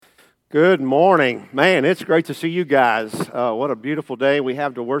Good morning. Man, it's great to see you guys. What a beautiful day we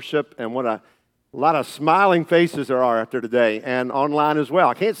have to worship, and what a lot of smiling faces there are out there today, and online as well.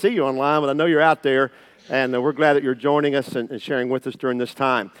 I can't see you online, but I know you're out there, and we're glad that you're joining us and sharing with us during this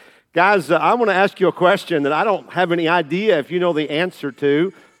time. Guys, I want to ask you a question that I don't have any idea if you know the answer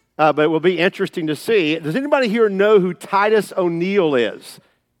to, but it will be interesting to see. Does anybody here know who Titus O'Neil is?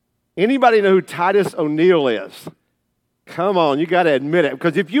 Anybody know who Titus O'Neil is? Come on, you got to admit it,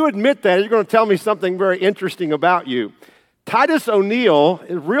 because if you admit that, you're going to tell me something very interesting about you. Titus O'Neil,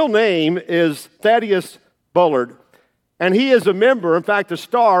 his real name is Thaddeus Bullard, and he is a member, in fact, a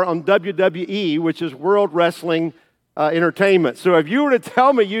star on WWE, which is World Wrestling Entertainment. So if you were to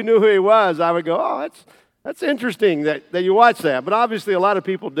tell me you knew who he was, I would go, oh, that's interesting that you watch that. But obviously a lot of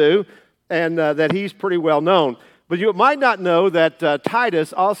people do, and that he's pretty well known. But you might not know that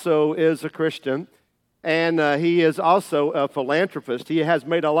Titus also is a Christian. And he is also a philanthropist. He has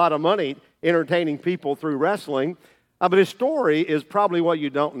made a lot of money entertaining people through wrestling. But his story is probably what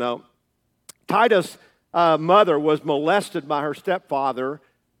you don't know. Titus' mother was molested by her stepfather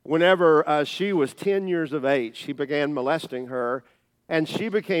whenever she was 10 years of age. He began molesting her, and she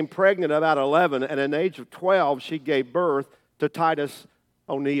became pregnant about 11. And at the age of 12, she gave birth to Titus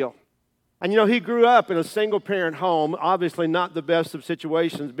O'Neil. And, he grew up in a single-parent home, obviously not the best of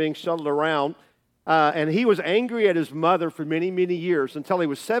situations, being shuttled around. And he was angry at his mother for many, many years until he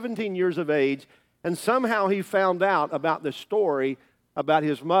was 17 years of age. And somehow he found out about the story about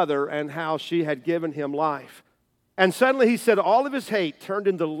his mother and how she had given him life. And suddenly he said all of his hate turned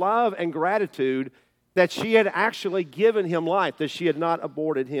into love and gratitude that she had actually given him life, that she had not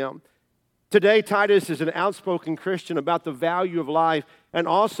aborted him. Today, Titus is an outspoken Christian about the value of life. And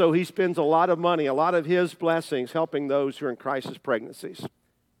also he spends a lot of money, a lot of his blessings, helping those who are in crisis pregnancies.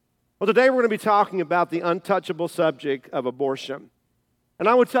 Well, today we're going to be talking about the untouchable subject of abortion. And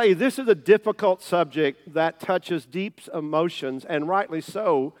I would tell you, this is a difficult subject that touches deep emotions, and rightly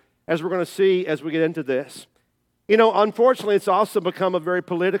so, as we're going to see as we get into this. Unfortunately, it's also become a very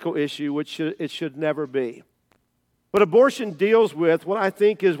political issue, which it should never be. But abortion deals with what I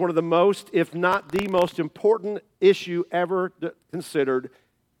think is one of the most, if not the most important issue ever considered,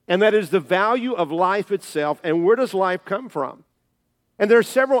 and that is the value of life itself, and where does life come from? And there are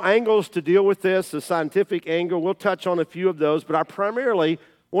several angles to deal with this, the scientific angle. We'll touch on a few of those, but I primarily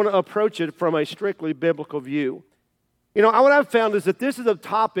want to approach it from a strictly biblical view. What I've found is that this is a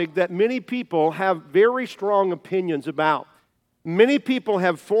topic that many people have very strong opinions about. Many people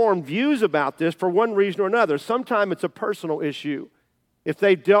have formed views about this for one reason or another. Sometimes it's a personal issue if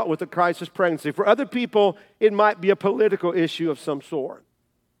they dealt with a crisis pregnancy. For other people, it might be a political issue of some sort.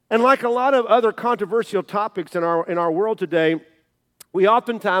 And like a lot of other controversial topics in our world today, we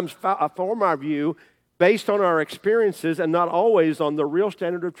oftentimes form our view based on our experiences and not always on the real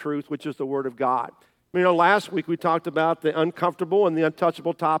standard of truth, which is the Word of God. Last week we talked about the uncomfortable and the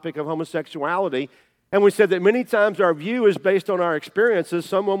untouchable topic of homosexuality, and we said that many times our view is based on our experiences,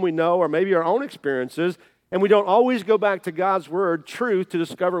 someone we know, or maybe our own experiences, and we don't always go back to God's Word, truth, to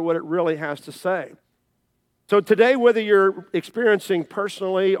discover what it really has to say. So today, whether you're experiencing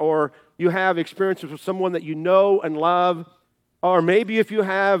personally or you have experiences with someone that you know and love, or maybe if you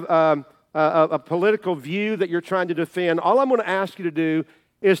have a political view that you're trying to defend, all I'm going to ask you to do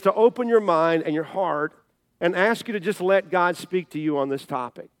is to open your mind and your heart and ask you to just let God speak to you on this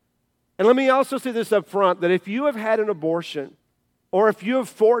topic. And let me also say this up front, that if you have had an abortion, or if you have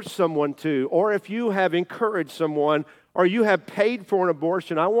forced someone to, or if you have encouraged someone, or you have paid for an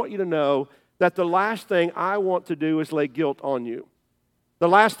abortion, I want you to know that the last thing I want to do is lay guilt on you. The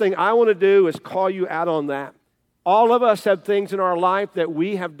last thing I want to do is call you out on that. All of us have things in our life that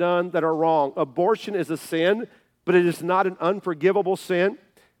we have done that are wrong. Abortion is a sin, but it is not an unforgivable sin.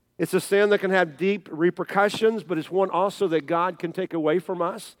 It's a sin that can have deep repercussions, but it's one also that God can take away from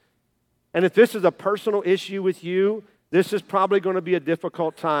us. And if this is a personal issue with you, this is probably going to be a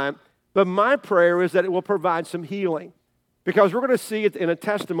difficult time. But my prayer is that it will provide some healing. Because we're going to see it in a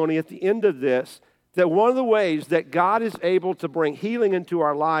testimony at the end of this, that one of the ways that God is able to bring healing into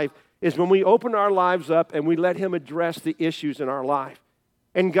our life is when we open our lives up and we let Him address the issues in our life.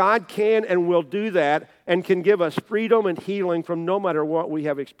 And God can and will do that and can give us freedom and healing from no matter what we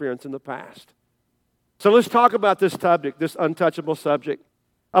have experienced in the past. So let's talk about this subject, this untouchable subject.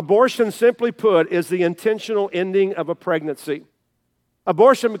 Abortion, simply put, is the intentional ending of a pregnancy.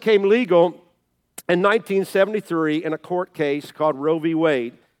 Abortion became legal in 1973 in a court case called Roe v.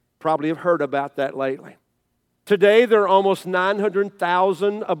 Wade. Probably have heard about that lately. Today, there are almost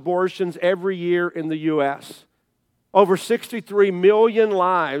 900,000 abortions every year in the U.S. Over 63 million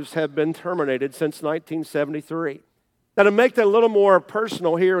lives have been terminated since 1973. Now, to make that a little more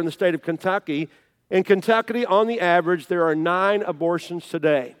personal here in the state of Kentucky, in Kentucky, on the average, there are 9 abortions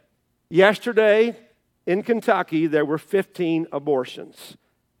today. Yesterday, in Kentucky, there were 15 abortions.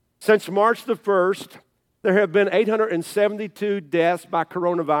 Since March the 1st, there have been 872 deaths by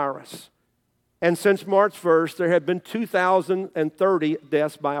coronavirus. And since March 1st, there have been 2,030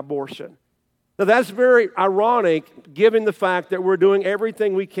 deaths by abortion. Now, that's very ironic, given the fact that we're doing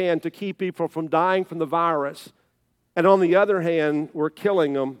everything we can to keep people from dying from the virus. And on the other hand, we're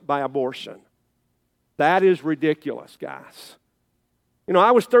killing them by abortion. That is ridiculous, guys. You know,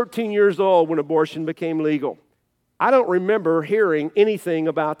 I was 13 years old when abortion became legal. I don't remember hearing anything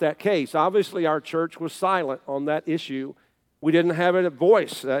about that case. Obviously, our church was silent on that issue. We didn't have a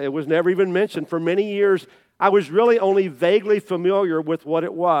voice. It was never even mentioned. For many years, I was really only vaguely familiar with what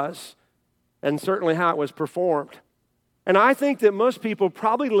it was and certainly how it was performed. And I think that most people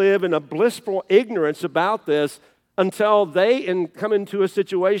probably live in a blissful ignorance about this until they come into a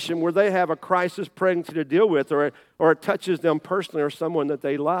situation where they have a crisis pregnancy to deal with, or it touches them personally or someone that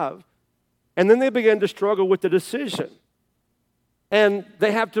they love. And then they begin to struggle with the decision. And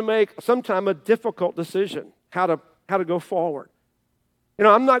they have to make sometimes a difficult decision, how to go forward. You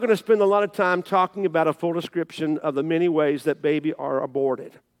know, I'm not going to spend a lot of time talking about a full description of the many ways that babies are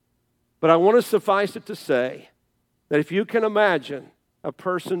aborted. But I want to suffice it to say that if you can imagine a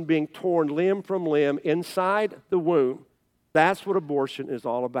person being torn limb from limb inside the womb, that's what abortion is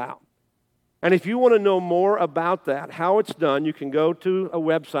all about. And if you want to know more about that, how it's done, you can go to a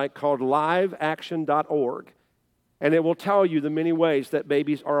website called liveaction.org, and it will tell you the many ways that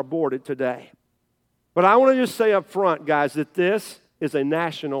babies are aborted today. But I want to just say up front, guys, that this is a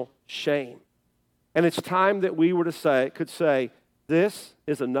national shame. And it's time that we could say, this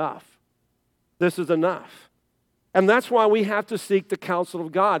is enough. This is enough. And that's why we have to seek the counsel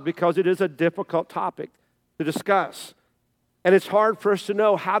of God, because it is a difficult topic to discuss. And it's hard for us to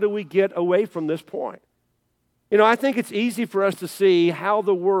know, how do we get away from this point? You know, I think it's easy for us to see how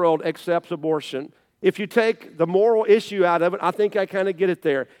the world accepts abortion. If you take the moral issue out of it, I think I kind of get it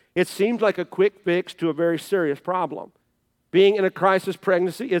there. It seems like a quick fix to a very serious problem. Being in a crisis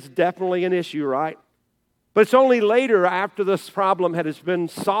pregnancy is definitely an issue, right? But it's only later, after this problem has been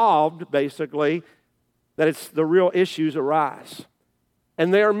solved, basically, that the real issues arise.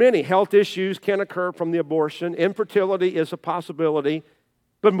 And there are many. Health issues can occur from the abortion. Infertility is a possibility.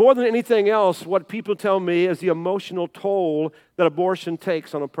 But more than anything else, what people tell me is the emotional toll that abortion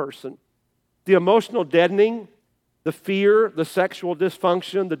takes on a person. The emotional deadening, the fear, the sexual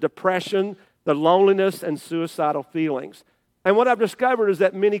dysfunction, the depression, the loneliness, and suicidal feelings. And what I've discovered is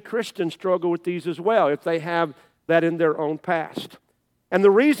that many Christians struggle with these as well, if they have that in their own past. And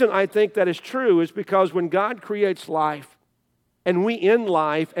the reason I think that is true is because when God creates life, and we end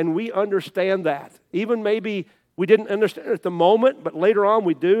life, and we understand that, even maybe we didn't understand it at the moment, but later on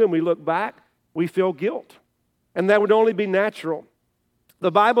we do, and we look back, we feel guilt. And that would only be natural.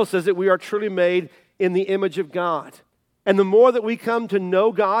 The Bible says that we are truly made in the image of God. And the more that we come to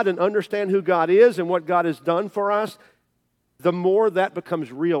know God and understand who God is and what God has done for us, the more that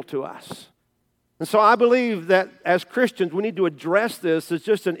becomes real to us. And so I believe that as Christians, we need to address this as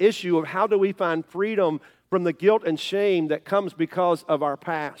just an issue of how do we find freedom from the guilt and shame that comes because of our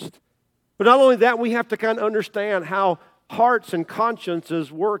past. But not only that, we have to kind of understand how hearts and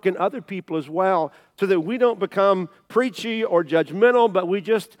consciences work in other people as well, so that we don't become preachy or judgmental, but we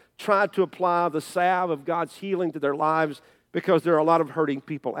just try to apply the salve of God's healing to their lives, because there are a lot of hurting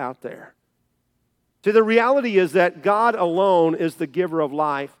people out there. See, the reality is that God alone is the giver of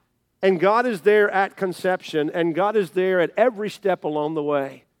life, and God is there at conception, and God is there at every step along the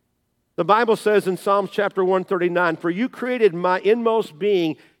way. The Bible says in Psalms chapter 139, "For you created my inmost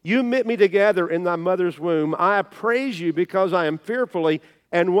being. You knit me together in thy mother's womb. I praise you because I am fearfully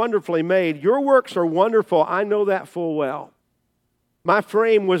and wonderfully made. Your works are wonderful. I know that full well. My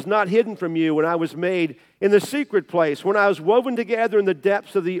frame was not hidden from you when I was made in the secret place, when I was woven together in the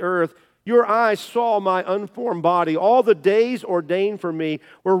depths of the earth. Your eyes saw my unformed body. All the days ordained for me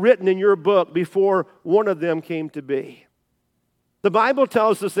were written in your book before one of them came to be." The Bible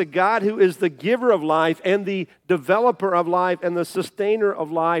tells us that God, who is the giver of life and the developer of life and the sustainer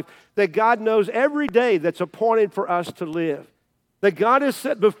of life, that God knows every day that's appointed for us to live. That God has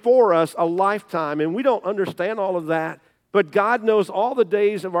set before us a lifetime, and we don't understand all of that, but God knows all the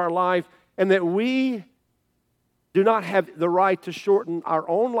days of our life, and that we do not have the right to shorten our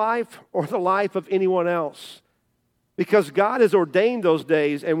own life or the life of anyone else. Because God has ordained those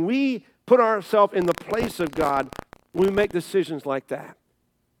days, and we put ourselves in the place of God when we make decisions like that.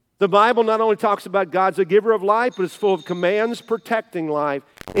 The Bible not only talks about God's a giver of life, but it's full of commands protecting life,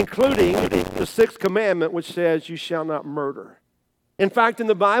 including the sixth commandment, which says, you shall not murder. In fact, in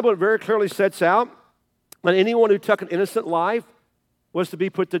the Bible, it very clearly sets out that anyone who took an innocent life was to be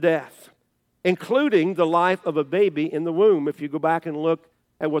put to death, including the life of a baby in the womb, if you go back and look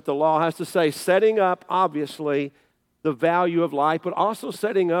at what the law has to say, setting up, obviously, the value of life, but also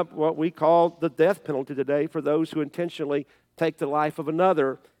setting up what we call the death penalty today for those who intentionally take the life of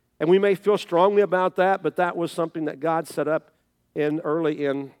another. And we may feel strongly about that, but that was something that God set up early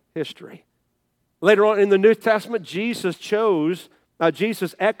in history. Later on in the New Testament, Jesus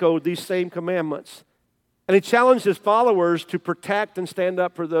echoed these same commandments. And he challenged his followers to protect and stand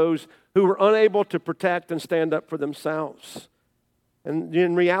up for those who were unable to protect and stand up for themselves. And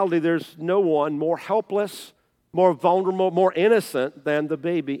in reality, there's no one more helpless, more vulnerable, more innocent than the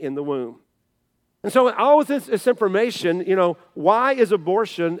baby in the womb. And so all of this information, why is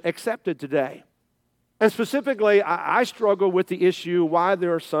abortion accepted today? And specifically, I struggle with the issue why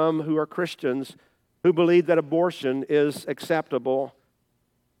there are some who are Christians who believe that abortion is acceptable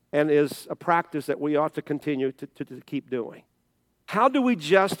and is a practice that we ought to continue to keep doing. How do we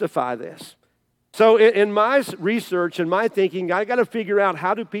justify this? So in my research and my thinking, I got to figure out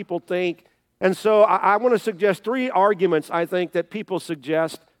how do people think. And so I want to suggest three arguments, I think, that people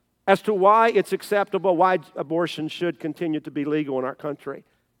suggest as to why it's acceptable, why abortion should continue to be legal in our country.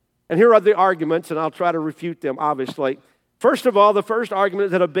 And here are the arguments, and I'll try to refute them, obviously. First of all, the first argument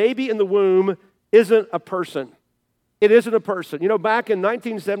is that a baby in the womb isn't a person. It isn't a person. Back in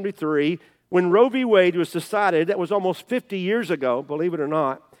 1973, when Roe v. Wade was decided, that was almost 50 years ago, believe it or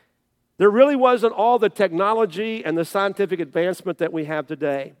not, there really wasn't all the technology and the scientific advancement that we have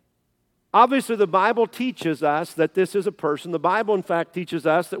today. Obviously, the Bible teaches us that this is a person. The Bible, in fact, teaches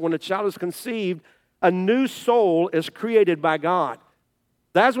us that when a child is conceived, a new soul is created by God.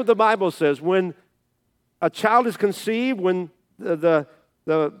 That's what the Bible says. When a child is conceived, when the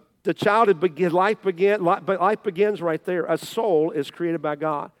child life begins right there. A soul is created by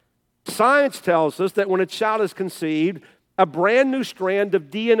God. Science tells us that when a child is conceived, a brand new strand of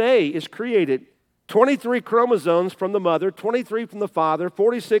DNA is created. 23 chromosomes from the mother, 23 from the father,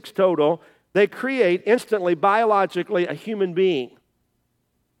 46 total. They create instantly, biologically, a human being.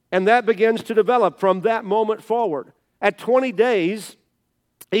 And that begins to develop from that moment forward. At 20 days,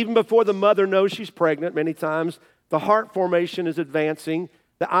 even before the mother knows she's pregnant, many times, the heart formation is advancing,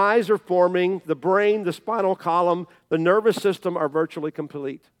 the eyes are forming, the brain, the spinal column, the nervous system are virtually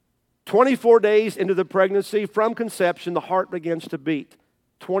complete. 24 days into the pregnancy, from conception, the heart begins to beat.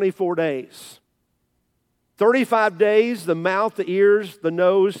 24 days. 35 days, the mouth, the ears, the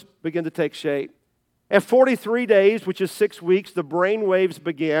nose begin to take shape. At 43 days, which is 6 weeks, the brain waves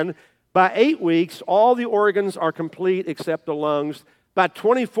begin. By 8 weeks, all the organs are complete except the lungs. By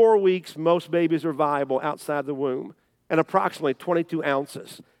 24 weeks, most babies are viable outside the womb, and approximately 22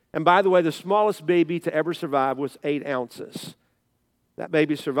 ounces. And by the way, the smallest baby to ever survive was 8 ounces. That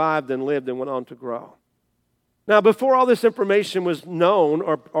baby survived and lived and went on to grow. Now, before all this information was known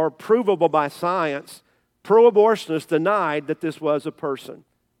or provable by science, pro-abortionists denied that this was a person.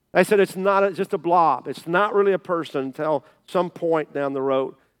 They said it's not just a blob. It's not really a person until some point down the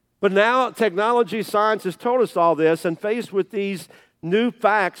road. But now technology, science has told us all this, and faced with these new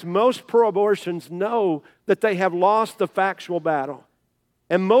facts, most pro-abortions know that they have lost the factual battle.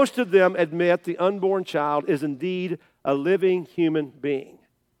 And most of them admit the unborn child is indeed a living human being.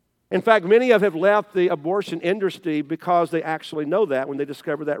 In fact, many have left the abortion industry because they actually know that when they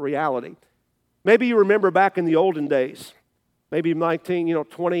discover that reality. Maybe you remember back in the olden days, maybe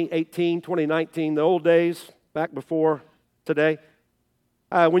 2018, 2019, the old days, back before today,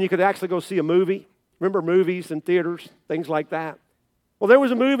 when you could actually go see a movie. Remember movies in theaters, things like that? Well, there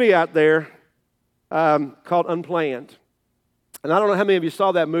was a movie out there called Unplanned. And I don't know how many of you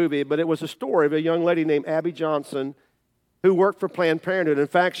saw that movie, but it was a story of a young lady named Abby Johnson who worked for Planned Parenthood. In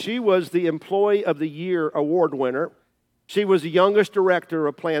fact, she was the Employee of the Year award winner. She was the youngest director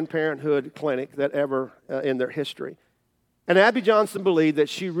of Planned Parenthood clinic that ever in their history. And Abby Johnson believed that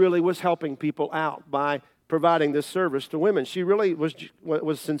she really was helping people out by providing this service to women. She really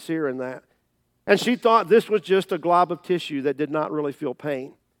was sincere in that. And she thought this was just a glob of tissue that did not really feel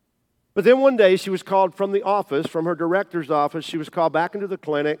pain. But then one day she was called from the office, from her director's office. She was called back into the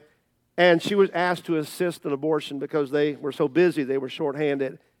clinic, and she was asked to assist an abortion because they were so busy, they were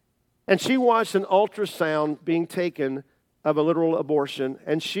shorthanded. And she watched an ultrasound being taken of a literal abortion,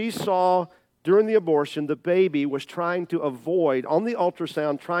 and she saw during the abortion the baby was trying to avoid, on the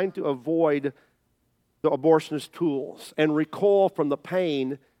ultrasound, trying to avoid the abortionist tools and recoil from the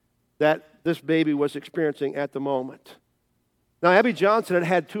pain that this baby was experiencing at the moment. Now, Abby Johnson had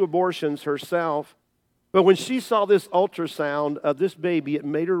had 2 abortions herself, but when she saw this ultrasound of this baby, it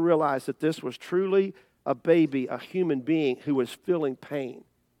made her realize that this was truly a baby, a human being who was feeling pain.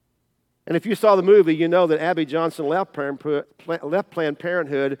 And if you saw the movie, you know that Abby Johnson left Planned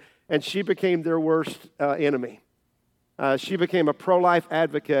Parenthood, and she became their worst enemy. She became a pro-life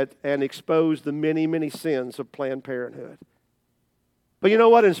advocate and exposed the many, many sins of Planned Parenthood. But you know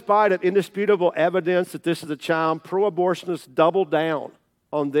what? In spite of indisputable evidence that this is a child, pro-abortionists doubled down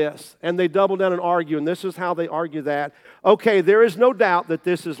on this. And they double down and argue, and this is how they argue that. Okay, there is no doubt that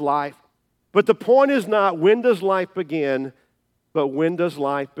this is life. But the point is not when does life begin, but when does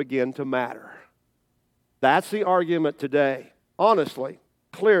life begin to matter? That's the argument today. Honestly,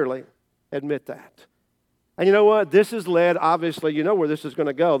 clearly admit that. And you know what? This has led, obviously, you know where this is going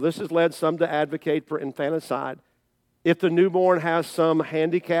to go. This has led some to advocate for infanticide. If the newborn has some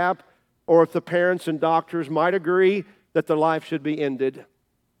handicap, or if the parents and doctors might agree that the life should be ended.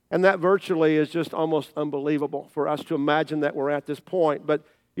 And that virtually is just almost unbelievable for us to imagine that we're at this point. But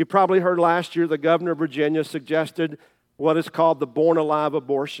you probably heard last year the governor of Virginia suggested what is called the born-alive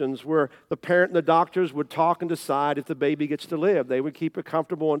abortions, where the parent and the doctors would talk and decide if the baby gets to live. They would keep it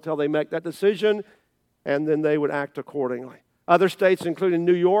comfortable until they make that decision, and then they would act accordingly. Other states, including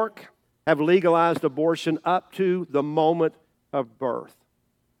New York, have legalized abortion up to the moment of birth.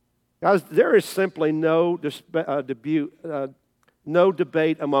 Guys, there is simply no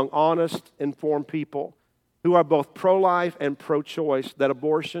debate among honest, informed people who are both pro-life and pro-choice that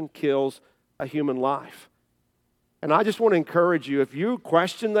abortion kills a human life. And I just want to encourage you, if you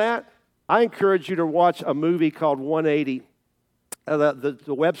question that, I encourage you to watch a movie called 180. The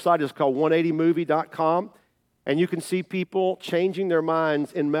website is called 180movie.com. And you can see people changing their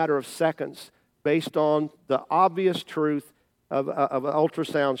minds in a matter of seconds based on the obvious truth of an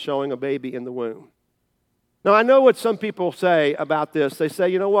ultrasound showing a baby in the womb. Now, I know what some people say about this. They say,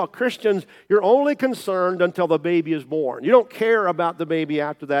 you know what, Christians, you're only concerned until the baby is born. You don't care about the baby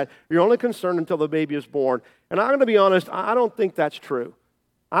after that. You're only concerned until the baby is born. And I'm going to be honest, I don't think that's true.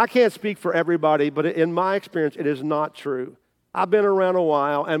 I can't speak for everybody, but in my experience, it is not true. I've been around a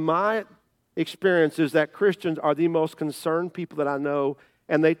while, and my experience is that Christians are the most concerned people that I know,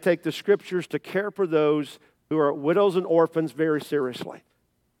 and they take the scriptures to care for those who are widows and orphans very seriously.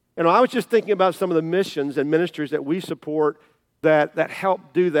 And I was just thinking about some of the missions and ministries that we support that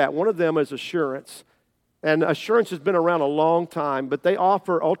help do that. One of them is Assurance. And Assurance has been around a long time, but they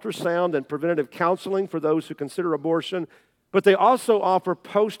offer ultrasound and preventative counseling for those who consider abortion, but they also offer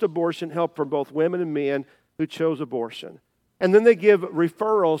post-abortion help for both women and men who chose abortion. And then they give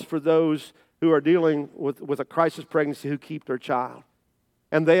referrals for those who are dealing with a crisis pregnancy who keep their child.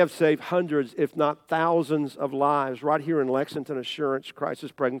 And they have saved hundreds, if not thousands, of lives right here in Lexington Assurance Crisis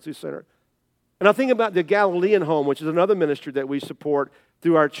Pregnancy Center. And I think about the Galilean Home, which is another ministry that we support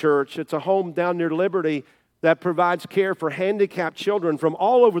through our church. It's a home down near Liberty that provides care for handicapped children from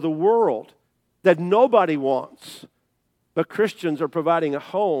all over the world that nobody wants. But Christians are providing a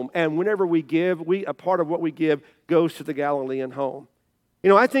home, and whenever we give, a part of what we give goes to the Galilean Home. You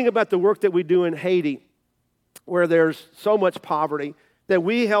know, I think about the work that we do in Haiti, where there's so much poverty, that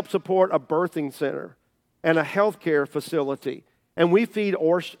we help support a birthing center and a healthcare facility. And we feed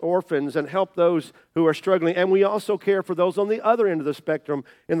orphans and help those who are struggling. And we also care for those on the other end of the spectrum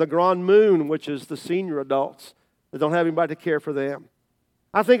in the Grand Moon, which is the senior adults that don't have anybody to care for them.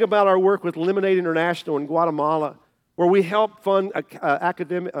 I think about our work with Lemonade International in Guatemala, where we help fund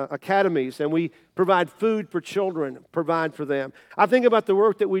academies and we provide food for children, provide for them. I think about the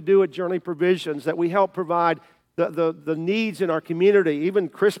work that we do at Journey Provisions, that we help provide the needs in our community, even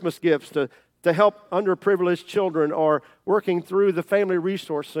Christmas gifts to help underprivileged children, or working through the family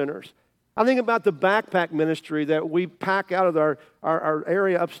resource centers. I think about the backpack ministry that we pack out of our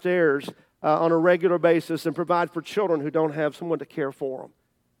area upstairs on a regular basis and provide for children who don't have someone to care for them.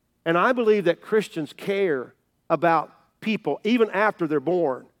 And I believe that Christians care about people even after they're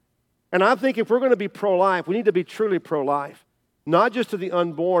born. And I think if we're going to be pro-life, we need to be truly pro-life. Not just to the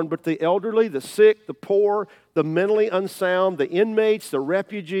unborn, but the elderly, the sick, the poor, the mentally unsound, the inmates, the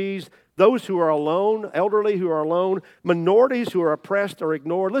refugees, those who are alone, elderly who are alone, minorities who are oppressed or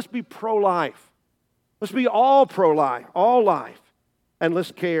ignored. Let's be pro-life. Let's be all pro-life, all life. And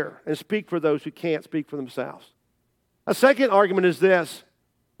let's care and speak for those who can't speak for themselves. A second argument is this,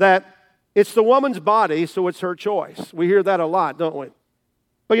 that it's the woman's body, so it's her choice. We hear that a lot, don't we?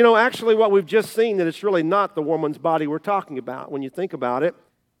 But you know, actually what we've just seen, that it's really not the woman's body we're talking about when you think about it.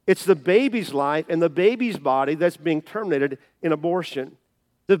 It's the baby's life and the baby's body that's being terminated in abortion.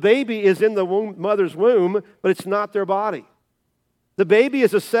 The baby is in the mother's womb, but it's not their body. The baby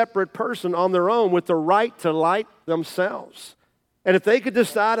is a separate person on their own with the right to life themselves. And if they could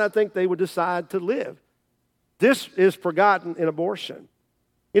decide, I think they would decide to live. This is forgotten in abortion.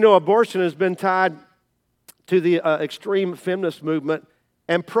 You know, abortion has been tied to the extreme feminist movement,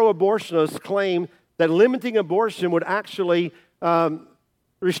 and pro-abortionists claim that limiting abortion would actually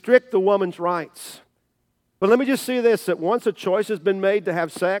restrict the woman's rights. But let me just say this, that once a choice has been made to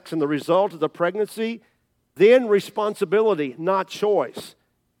have sex and the result is a pregnancy, then responsibility, not choice,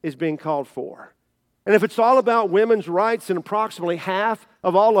 is being called for. And if it's all about women's rights, then approximately half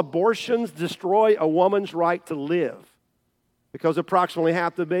of all abortions destroy a woman's right to live. Because approximately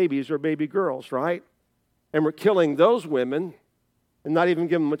half the babies are baby girls, right? And we're killing those women and not even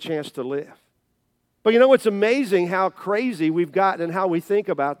giving them a chance to live. But you know, it's amazing how crazy we've gotten and how we think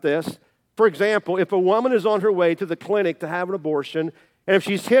about this. For example, if a woman is on her way to the clinic to have an abortion, and if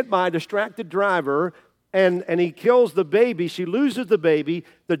she's hit by a distracted driver and he kills the baby, she loses the baby,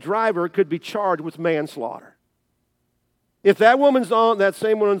 the driver could be charged with manslaughter. If that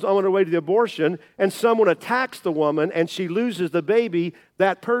same woman's on her way to the abortion and someone attacks the woman and she loses the baby,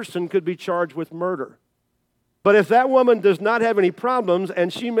 that person could be charged with murder. But if that woman does not have any problems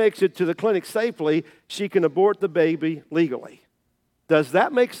and she makes it to the clinic safely, she can abort the baby legally. Does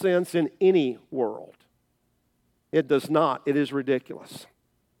that make sense in any world? It does not. It is ridiculous.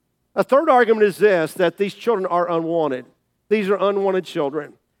 A third argument is this, that these children are unwanted. These are unwanted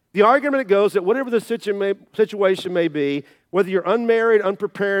children. The argument goes that whatever the situation may be, whether you're unmarried,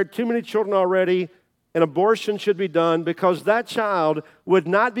 unprepared, too many children already, an abortion should be done because that child would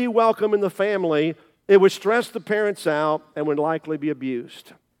not be welcome in the family. It would stress the parents out and would likely be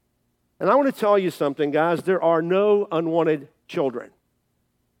abused. And I want to tell you something, guys. There are no unwanted children.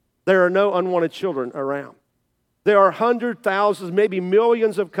 There are no unwanted children around. There are hundreds, thousands, maybe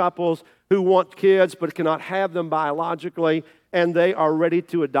millions of couples who want kids but cannot have them biologically, and they are ready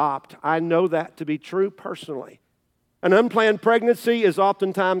to adopt. I know that to be true personally. An unplanned pregnancy is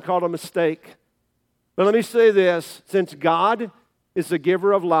oftentimes called a mistake. But let me say this, since God is the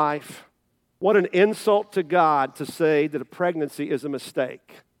giver of life, what an insult to God to say that a pregnancy is a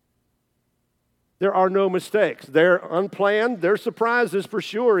mistake. There are no mistakes. They're unplanned. They're surprises for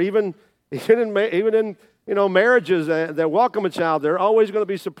sure. Even in marriages that welcome a child, there are always going to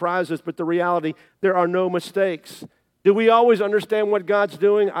be surprises. But the reality, there are no mistakes. Do we always understand what God's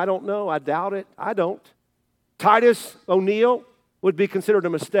doing? I don't know. I doubt it. I don't. Titus O'Neill would be considered a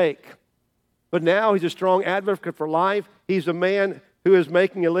mistake. But now he's a strong advocate for life. He's a man who is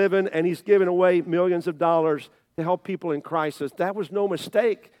making a living, and he's giving away millions of dollars to help people in crisis. That was no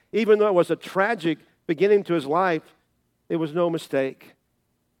mistake. Even though it was a tragic beginning to his life, it was no mistake.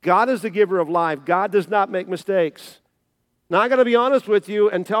 God is the giver of life. God does not make mistakes. Now, I got to be honest with you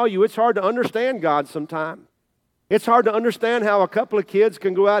and tell you, it's hard to understand God sometimes. It's hard to understand how a couple of kids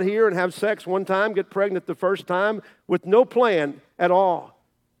can go out here and have sex one time, get pregnant the first time, with no plan at all.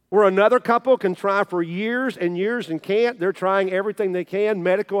 Where another couple can try for years and years and can't. They're trying everything they can,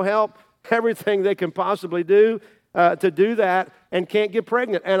 medical help, everything they can possibly do to do that, and can't get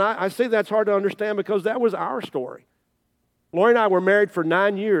pregnant. And I say that's hard to understand because that was our story. Lori and I were married for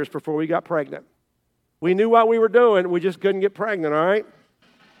 9 years before we got pregnant. We knew what we were doing, we just couldn't get pregnant, all right?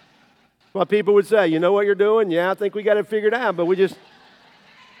 What people would say, you know what you're doing? Yeah, I think we got it figured out, but we just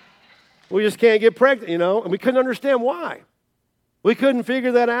can't get pregnant, and we couldn't understand why. We couldn't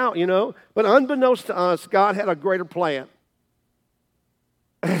figure that out, But unbeknownst to us, God had a greater plan.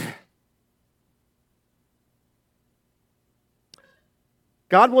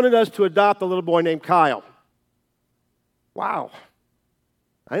 God wanted us to adopt a little boy named Kyle. Wow.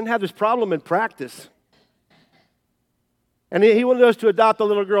 I didn't have this problem in practice. And he wanted us to adopt a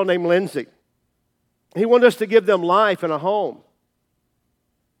little girl named Lindsay. He wanted us to give them life and a home.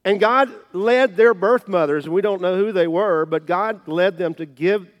 And God led their birth mothers, and we don't know who they were, but God led them to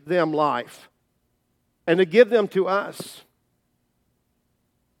give them life and to give them to us.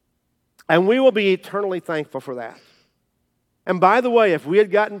 And we will be eternally thankful for that. And by the way, if we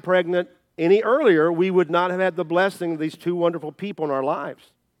had gotten pregnant any earlier, we would not have had the blessing of these two wonderful people in our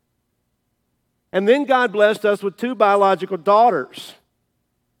lives. And then God blessed us with 2 biological daughters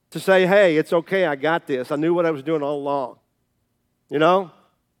to say, hey, it's okay, I got this. I knew what I was doing all along.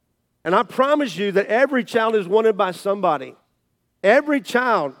 And I promise you that every child is wanted by somebody. Every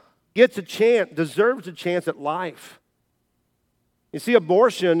child gets a chance, deserves a chance at life. You see,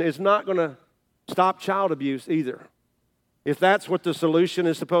 abortion is not going to stop child abuse either, if that's what the solution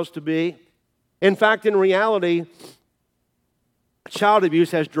is supposed to be. In fact, in reality, child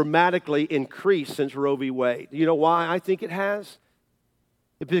abuse has dramatically increased since Roe v. Wade. You know why I think it has?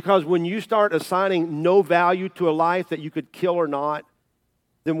 It's because when you start assigning no value to a life that you could kill or not,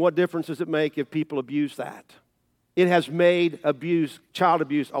 then what difference does it make if people abuse that? it has made child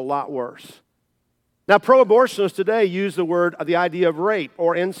abuse, a lot worse. Now, pro-abortionists today use the idea of rape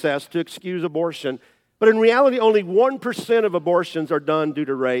or incest to excuse abortion. But in reality, only 1% of abortions are done due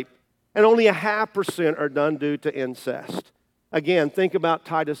to rape, and only 0.5% are done due to incest. Again, think about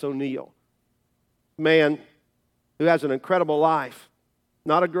Titus O'Neil, a man who has an incredible life.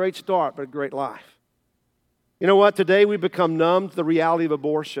 Not a great start, but a great life. You know what? Today we become numb to the reality of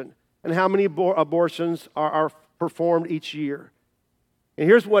abortion and how many abortions are performed each year. And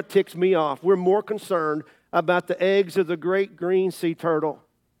here's what ticks me off. We're more concerned about the eggs of the great green sea turtle,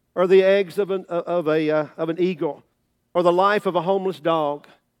 or the eggs of an eagle, or the life of a homeless dog,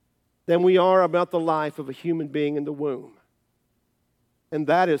 than we are about the life of a human being in the womb. And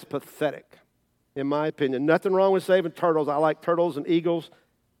that is pathetic, in my opinion. Nothing wrong with saving turtles. I like turtles and eagles.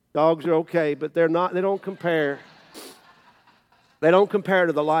 Dogs are okay, but they don't compare. They don't compare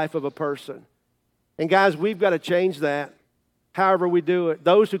to the life of a person. And guys, we've got to change that. However we do it,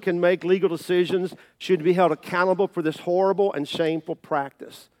 those who can make legal decisions should be held accountable for this horrible and shameful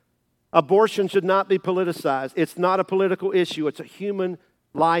practice. Abortion should not be politicized. It's not a political issue. It's a human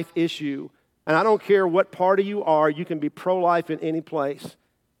life issue. And I don't care what party you are, you can be pro-life in any place.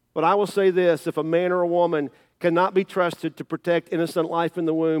 But I will say this, if a man or a woman cannot be trusted to protect innocent life in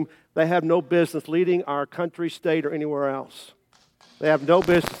the womb, they have no business leading our country, state, or anywhere else. They have no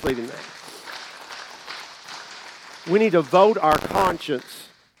business leading that. We need to vote our conscience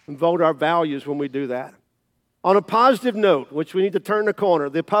and vote our values when we do that. On a positive note, which we need to turn the corner,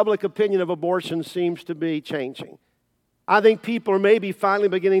 the public opinion of abortion seems to be changing. I think people are maybe finally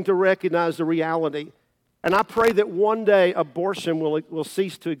beginning to recognize the reality. And I pray that one day abortion will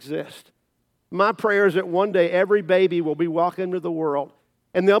cease to exist. My prayer is that one day every baby will be walking into the world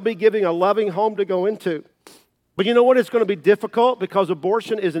and they'll be given a loving home to go into. But you know what? It's going to be difficult because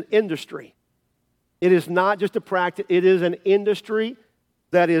abortion is an industry. It is not just a practice. It is an industry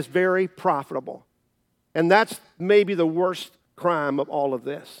that is very profitable. And that's maybe the worst crime of all of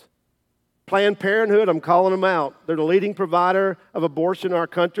this. Planned Parenthood, I'm calling them out. They're the leading provider of abortion in our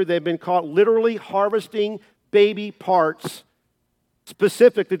country. They've been caught literally harvesting baby parts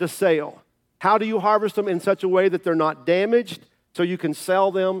specifically to sale. How do you harvest them in such a way that they're not damaged so you can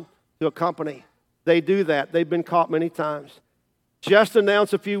sell them to a company? They do that. They've been caught many times. Just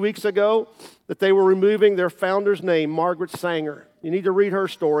announced a few weeks ago that they were removing their founder's name, Margaret Sanger. You need to read her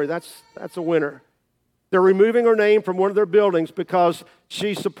story. That's a winner. They're removing her name from one of their buildings because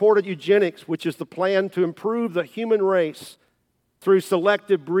she supported eugenics, which is the plan to improve the human race through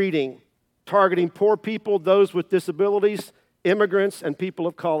selective breeding, targeting poor people, those with disabilities, immigrants, and people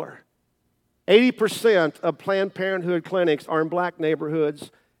of color. 80% of Planned Parenthood clinics are in black neighborhoods,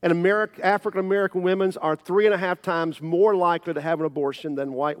 and African-American women are 3.5 times more likely to have an abortion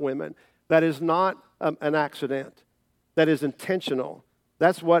than white women. That is not an accident. That is intentional.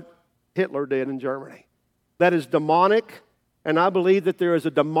 That's what Hitler did in Germany. That is demonic, and I believe that there is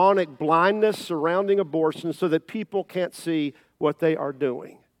a demonic blindness surrounding abortion so that people can't see what they are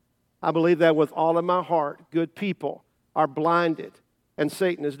doing. I believe that with all of my heart. Good people are blinded, and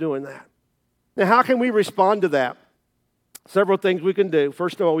Satan is doing that. Now, how can we respond to that? Several things we can do.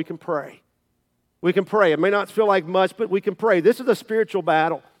 First of all, we can pray. We can pray. It may not feel like much, but we can pray. This is a spiritual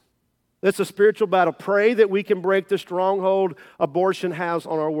battle. It's a spiritual battle. Pray that we can break the stronghold abortion has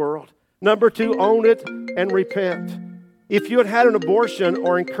on our world. Number 2, own it and repent. If you had an abortion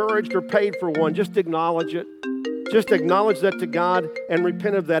or encouraged or paid for one, just acknowledge it. Just acknowledge that to God and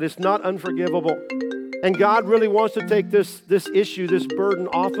repent of that. It's not unforgivable. And God really wants to take this issue, this burden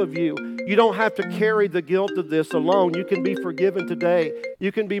off of you. You don't have to carry the guilt of this alone. You can be forgiven today.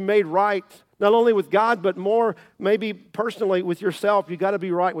 You can be made right, not only with God, but more maybe personally with yourself. You got to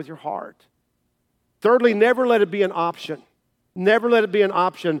be right with your heart. Thirdly, never let it be an option. Never let it be an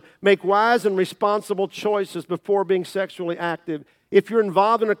option. Make wise and responsible choices before being sexually active. If you're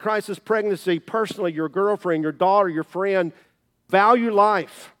involved in a crisis pregnancy, personally, your girlfriend, your daughter, your friend, value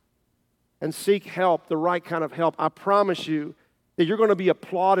life and seek help, the right kind of help. I promise you that you're going to be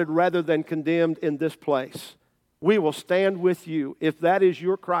applauded rather than condemned in this place. We will stand with you. If that is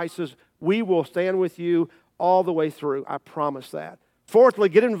your crisis, we will stand with you all the way through. I promise that. Fourthly,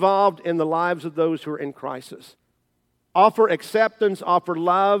 get involved in the lives of those who are in crisis. Offer acceptance, offer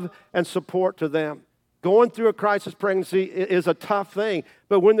love and support to them. Going through a crisis pregnancy is a tough thing,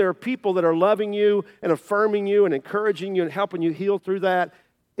 but when there are people that are loving you and affirming you and encouraging you and helping you heal through that,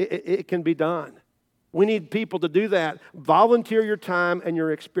 it can be done. We need people to do that. Volunteer your time and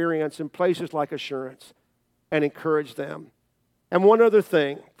your experience in places like Assurance and encourage them. And one other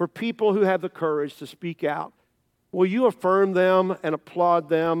thing, for people who have the courage to speak out, will you affirm them and applaud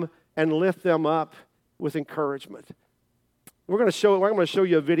them and lift them up with encouragement. I'm going to show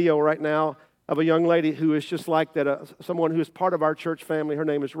you a video right now of a young lady who is just like that, someone who is part of our church family. Her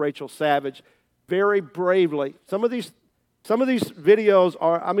name is Rachel Savage. Very bravely. Some of these videos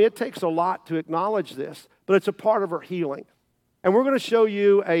are, it takes a lot to acknowledge this, but it's a part of her healing. And we're going to show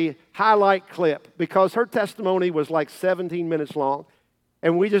you a highlight clip because her testimony was like 17 minutes long.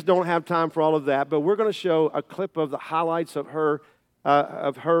 And we just don't have time for all of that. But we're going to show a clip of the highlights of her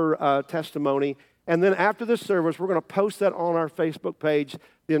testimony. And then after this service, we're going to post that on our Facebook page,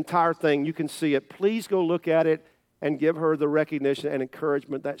 the entire thing. You can see it. Please go look at it and give her the recognition and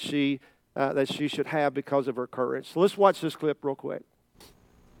encouragement that she should have because of her courage. So let's watch this clip real quick.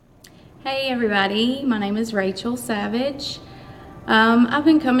 Hey everybody, my name is Rachel Savage. I've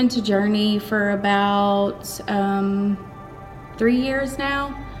been coming to Journey for about 3 years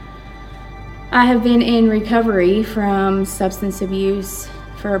now. I have been in recovery from substance abuse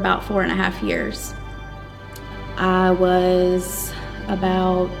for about 4.5 years. I was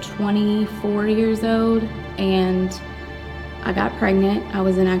about 24 years old and I got pregnant. I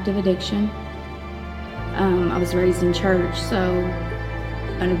was in active addiction. I was raised in church, so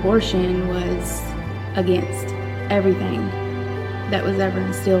an abortion was against everything that was ever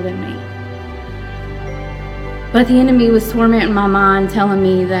instilled in me. But the enemy was tormenting my mind, telling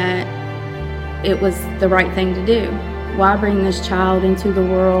me that it was the right thing to do. Why bring this child into the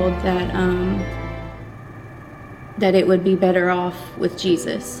world that it would be better off with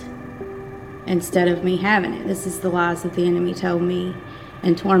Jesus instead of me having it? This is the lies that the enemy told me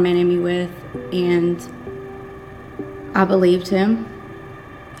and tormented me with, and I believed him.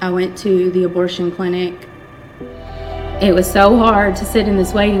 I went to the abortion clinic. It was so hard to sit in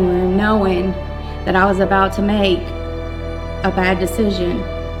this waiting room knowing that I was about to make a bad decision,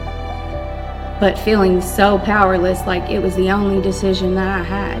 but feeling so powerless, like it was the only decision that I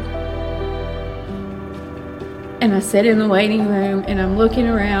had. And I sit in the waiting room and I'm looking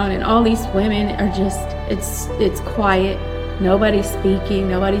around and all these women are just, it's quiet. Nobody's speaking,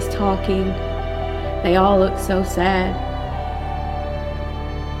 nobody's talking. They all look so sad.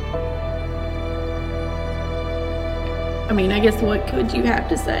 I guess what could you have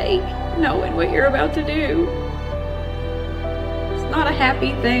to say, knowing what you're about to do? It's not a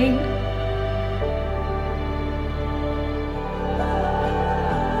happy thing.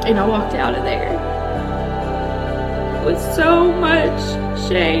 And I walked out of there with so much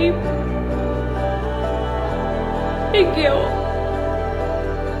shame and guilt.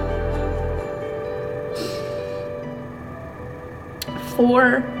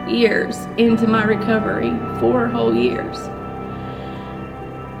 Four years into my recovery, 4 whole years,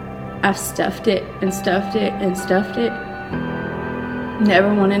 I've stuffed it and stuffed it and stuffed it,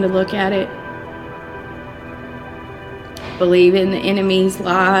 never wanted to look at it, believing the enemy's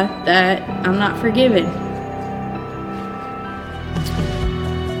lie that I'm not forgiven.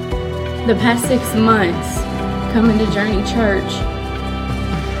 The past 6 months coming to Journey Church,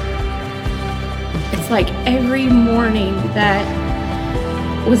 it's like every morning that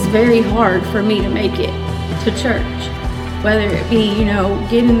was very hard for me to make it to church. Whether it be,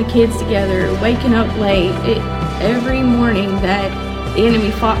 getting the kids together, waking up late. Every morning that the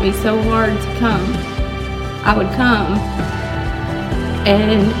enemy fought me so hard to come, I would come,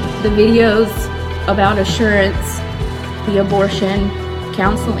 and the videos about Assurance, the abortion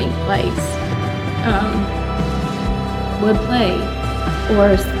counseling place, would play,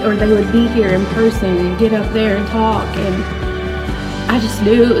 or they would be here in person and get up there and talk, and I just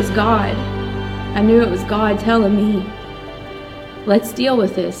knew it was God. I knew it was God telling me, let's deal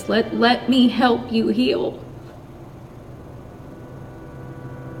with this. Let me help you heal.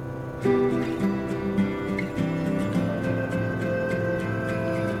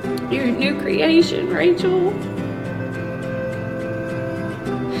 You're a new creation, Rachel.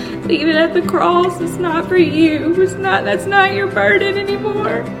 Leave it at the cross. It's not for you. That's not your burden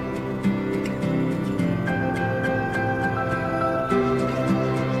anymore.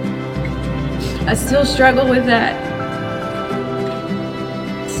 I still struggle with that.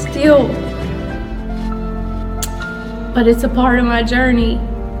 Still. But it's a part of my journey.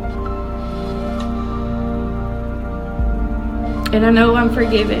 And I know I'm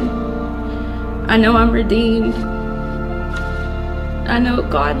forgiven. I know I'm redeemed. I know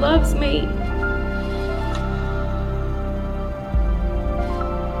God loves me.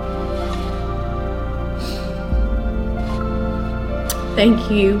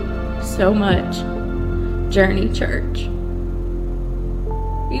 Thank you so much, Journey Church.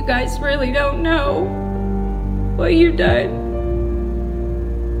 You guys really don't know what you've done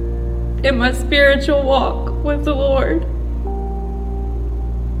in my spiritual walk with the Lord.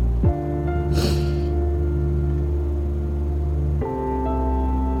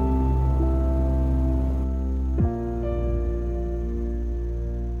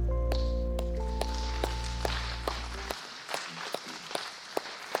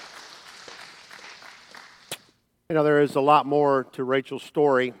 You know, there is a lot more to Rachel's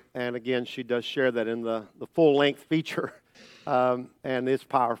story, and again, she does share that in the full-length feature, and it's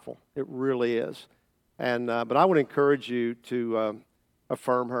powerful. It really is. And but I would encourage you to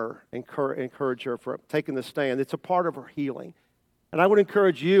affirm her, encourage her for taking the stand. It's a part of her healing. And I would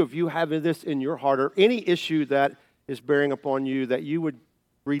encourage you, if you have this in your heart or any issue that is bearing upon you, that you would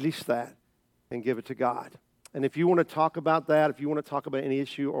release that and give it to God. And if you want to talk about that, if you want to talk about any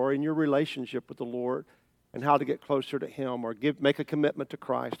issue or in your relationship with the Lord and how to get closer to Him or make a commitment to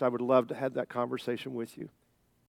Christ, I would love to have that conversation with you.